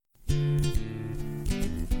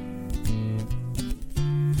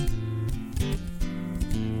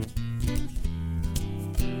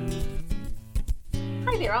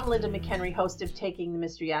there. I'm Linda McHenry, host of Taking the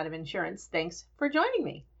Mystery Out of Insurance. Thanks for joining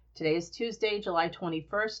me. Today is Tuesday, July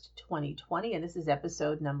 21st, 2020, and this is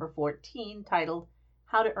episode number 14, titled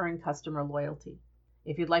How to Earn Customer Loyalty.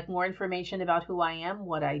 If you'd like more information about who I am,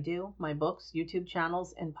 what I do, my books, YouTube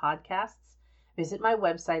channels, and podcasts, visit my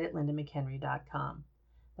website at lindamchenry.com.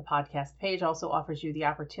 The podcast page also offers you the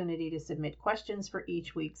opportunity to submit questions for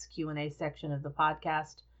each week's Q&A section of the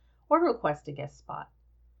podcast or to request a guest spot.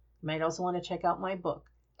 You might also want to check out my book,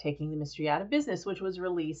 Taking the Mystery Out of Business, which was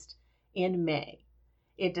released in May.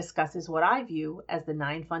 It discusses what I view as the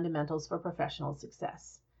 9 fundamentals for professional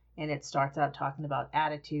success. And it starts out talking about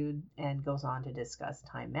attitude and goes on to discuss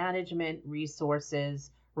time management, resources,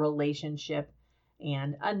 relationship,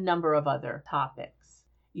 and a number of other topics.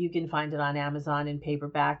 You can find it on Amazon in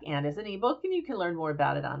paperback and as an ebook, and you can learn more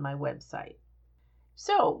about it on my website.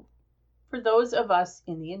 So, for those of us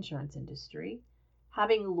in the insurance industry,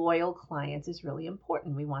 having loyal clients is really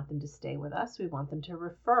important. We want them to stay with us. We want them to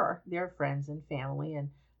refer their friends and family and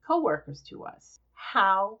coworkers to us.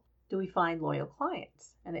 How do we find loyal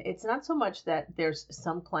clients? And it's not so much that there's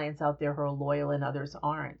some clients out there who are loyal and others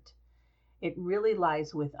aren't. It really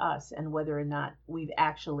lies with us and whether or not we've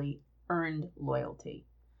actually earned loyalty.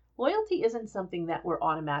 Loyalty isn't something that we're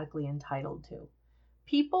automatically entitled to.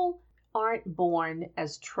 People aren't born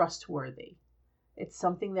as trustworthy. It's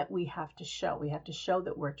something that we have to show. We have to show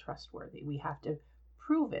that we're trustworthy. We have to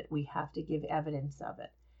prove it. We have to give evidence of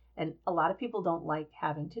it. And a lot of people don't like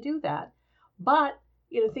having to do that. But,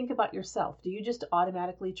 think about yourself. Do you just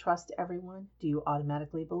automatically trust everyone? Do you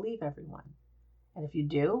automatically believe everyone? And if you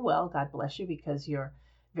do, well, God bless you because you're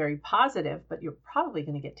very positive, but you're probably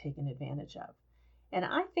going to get taken advantage of. And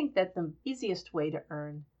I think that the easiest way to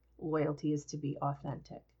earn loyalty is to be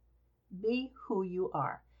authentic. Be who you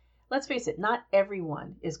are. Let's face it, not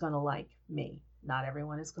everyone is going to like me. Not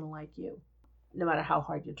everyone is going to like you, no matter how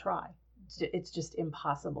hard you try. It's just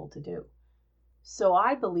impossible to do. So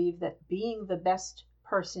I believe that being the best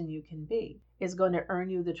person you can be is going to earn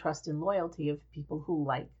you the trust and loyalty of people who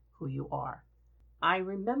like who you are. I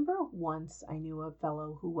remember once I knew a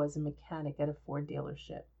fellow who was a mechanic at a Ford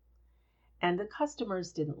dealership, and the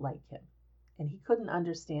customers didn't like him, and he couldn't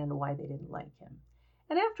understand why they didn't like him.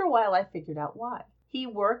 And after a while, I figured out why. He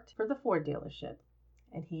worked for the Ford dealership,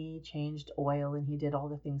 and he changed oil, and he did all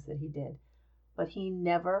the things that he did. But he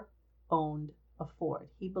never owned a Ford.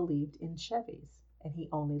 He believed in Chevys, and he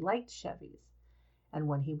only liked Chevys. And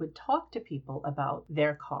when he would talk to people about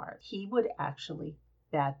their cars, he would actually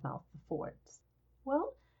badmouth the Fords.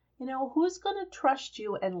 Well, who's going to trust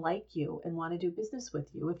you and like you and want to do business with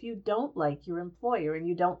you if you don't like your employer and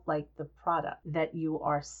you don't like the product that you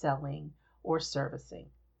are selling or servicing?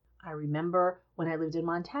 I remember when I lived in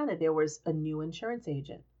Montana, there was a new insurance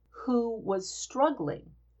agent who was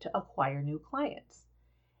struggling to acquire new clients.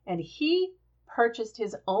 And he purchased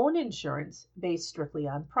his own insurance based strictly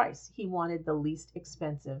on price. He wanted the least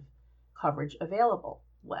expensive coverage available.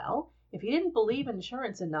 Well, if he didn't believe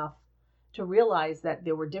insurance enough to realize that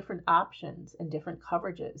there were different options and different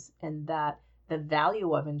coverages and that the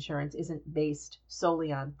value of insurance isn't based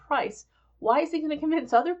solely on price, why is he going to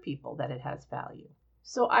convince other people that it has value?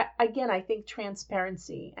 So I think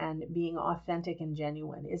transparency and being authentic and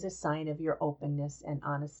genuine is a sign of your openness and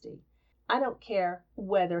honesty. I don't care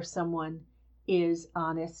whether someone is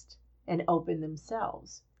honest and open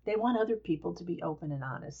themselves. They want other people to be open and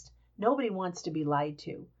honest. Nobody wants to be lied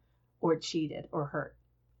to or cheated or hurt.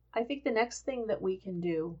 I think the next thing that we can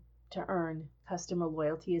do to earn customer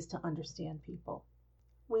loyalty is to understand people.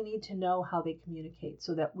 We need to know how they communicate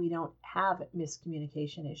so that we don't have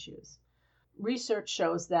miscommunication issues. Research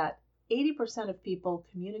shows that 80% of people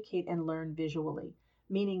communicate and learn visually,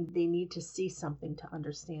 meaning they need to see something to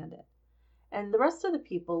understand it. And the rest of the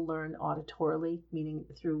people learn auditorily, meaning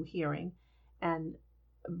through hearing, and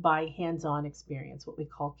by hands-on experience, what we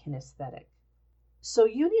call kinesthetic. So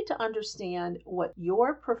you need to understand what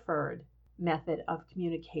your preferred method of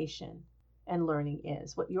communication and learning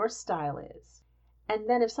is, what your style is. And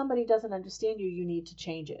then if somebody doesn't understand you, you need to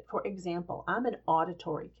change it. For example, I'm an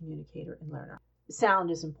auditory communicator and learner. Sound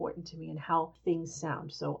is important to me and how things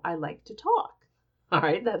sound. So I like to talk. All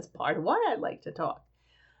right, that's part of why I like to talk.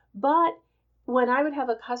 But when I would have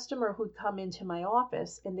a customer who'd come into my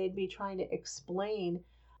office and they'd be trying to explain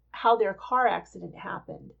how their car accident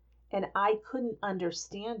happened and I couldn't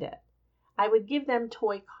understand it, I would give them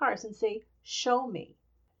toy cars and say, show me,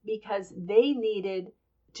 because they needed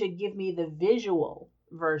to give me the visual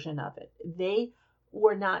version of it. They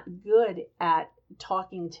were not good at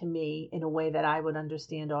talking to me in a way that I would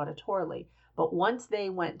understand auditorily. But once they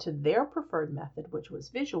went to their preferred method, which was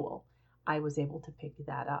visual, I was able to pick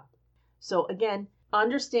that up. So again,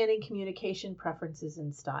 Understanding communication preferences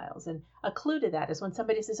and styles. And a clue to that is when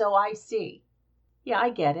somebody says, oh, I see. Yeah,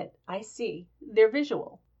 I get it. I see. They're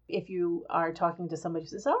visual. If you are talking to somebody who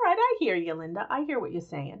says, all right, I hear you, Linda. I hear what you're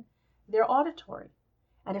saying. They're auditory.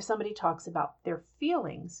 And if somebody talks about their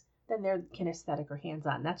feelings, then they're kinesthetic or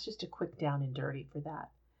hands-on. That's just a quick down and dirty for that.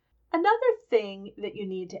 Another thing that you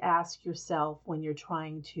need to ask yourself when you're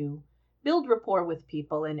trying to build rapport with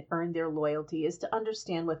people and earn their loyalty is to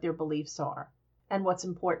understand what their beliefs are and what's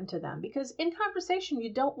important to them. Because in conversation,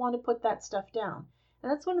 you don't want to put that stuff down.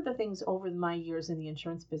 And that's one of the things over my years in the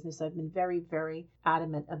insurance business I've been very, very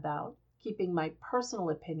adamant about, keeping my personal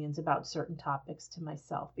opinions about certain topics to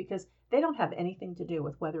myself, because they don't have anything to do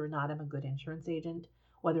with whether or not I'm a good insurance agent,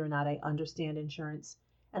 whether or not I understand insurance,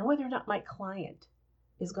 and whether or not my client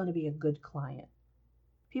is going to be a good client.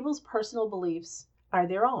 People's personal beliefs are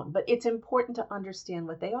their own, but it's important to understand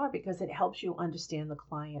what they are because it helps you understand the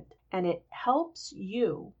client, and it helps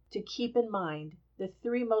you to keep in mind the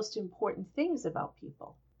three most important things about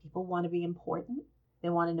people. People want to be important, they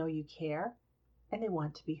want to know you care, and they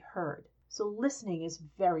want to be heard. So listening is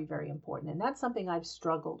very, very important, and that's something I've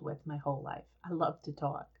struggled with my whole life. I love to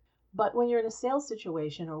talk. But when you're in a sales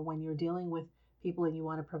situation or when you're dealing with people and you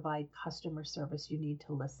want to provide customer service, you need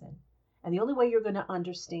to listen. And the only way you're going to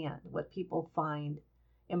understand what people find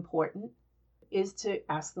important is to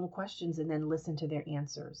ask them questions and then listen to their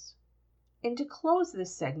answers. And to close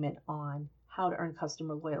this segment on how to earn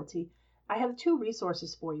customer loyalty, I have two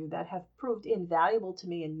resources for you that have proved invaluable to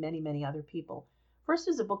me and many, many other people. First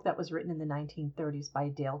is a book that was written in the 1930s by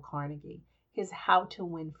Dale Carnegie, his How to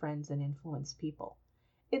Win Friends and Influence People.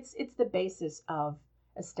 It's the basis of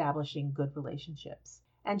establishing good relationships.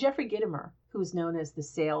 And Jeffrey Gitomer, who's known as the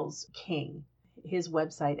sales king, his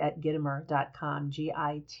website at Gitomer.com,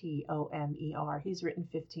 Gitomer, he's written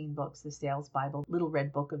 15 books, the Sales Bible, Little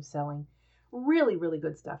Red Book of Selling. Really, really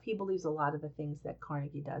good stuff. He believes a lot of the things that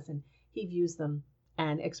Carnegie does, and he views them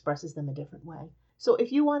and expresses them a different way. So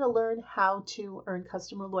if you want to learn how to earn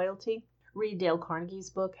customer loyalty, read Dale Carnegie's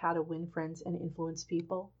book, How to Win Friends and Influence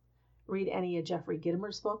People. Read any of Jeffrey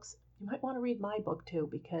Gitomer's books. You might want to read my book too,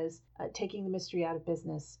 because Taking the Mystery Out of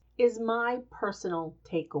Business is my personal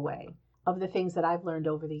takeaway of the things that I've learned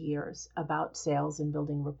over the years about sales and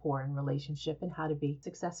building rapport and relationship and how to be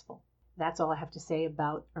successful. That's all I have to say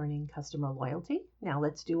about earning customer loyalty. Now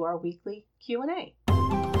let's do our weekly Q&A.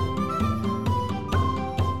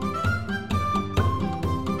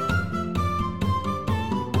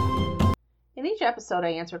 In each episode, I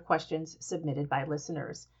answer questions submitted by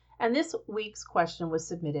listeners. And this week's question was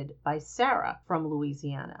submitted by Sarah from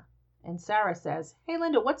Louisiana. And Sarah says, hey,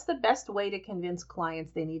 Linda, what's the best way to convince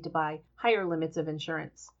clients they need to buy higher limits of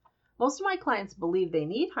insurance? Most of my clients believe they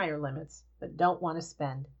need higher limits, but don't want to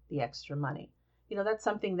spend the extra money. You know, that's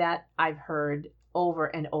something that I've heard over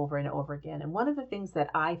and over and over again. And one of the things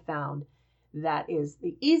that I found that is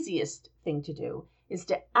the easiest thing to do is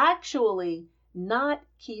to actually not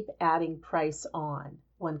keep adding price on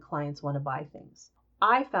when clients want to buy things.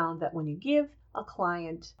 I found that when you give a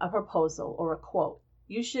client a proposal or a quote,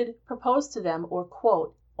 you should propose to them or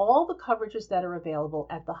quote all the coverages that are available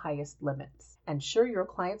at the highest limits. And sure, your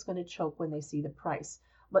client's going to choke when they see the price,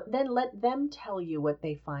 but then let them tell you what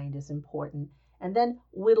they find is important and then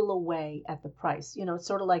whittle away at the price. You know, it's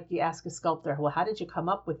sort of like you ask a sculptor, well, how did you come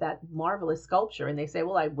up with that marvelous sculpture? And they say,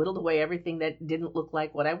 well, I whittled away everything that didn't look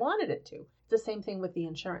like what I wanted it to. It's the same thing with the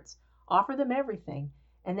insurance. Offer them everything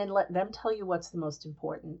and then let them tell you what's the most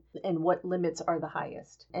important and what limits are the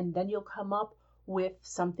highest. And then you'll come up with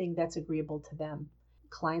something that's agreeable to them.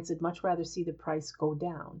 Clients would much rather see the price go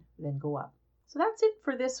down than go up. So that's it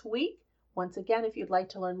for this week. Once again, if you'd like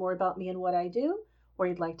to learn more about me and what I do, or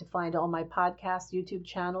you'd like to find all my podcasts, YouTube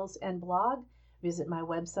channels, and blog, visit my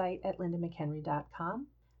website at lindamchenry.com.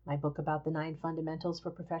 My book about the 9 fundamentals for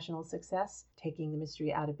professional success, Taking the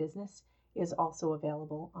Mystery Out of Business, is also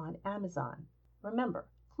available on Amazon. Remember,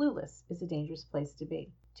 clueless is a dangerous place to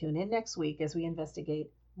be. Tune in next week as we investigate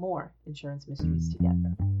more insurance mysteries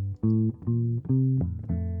together.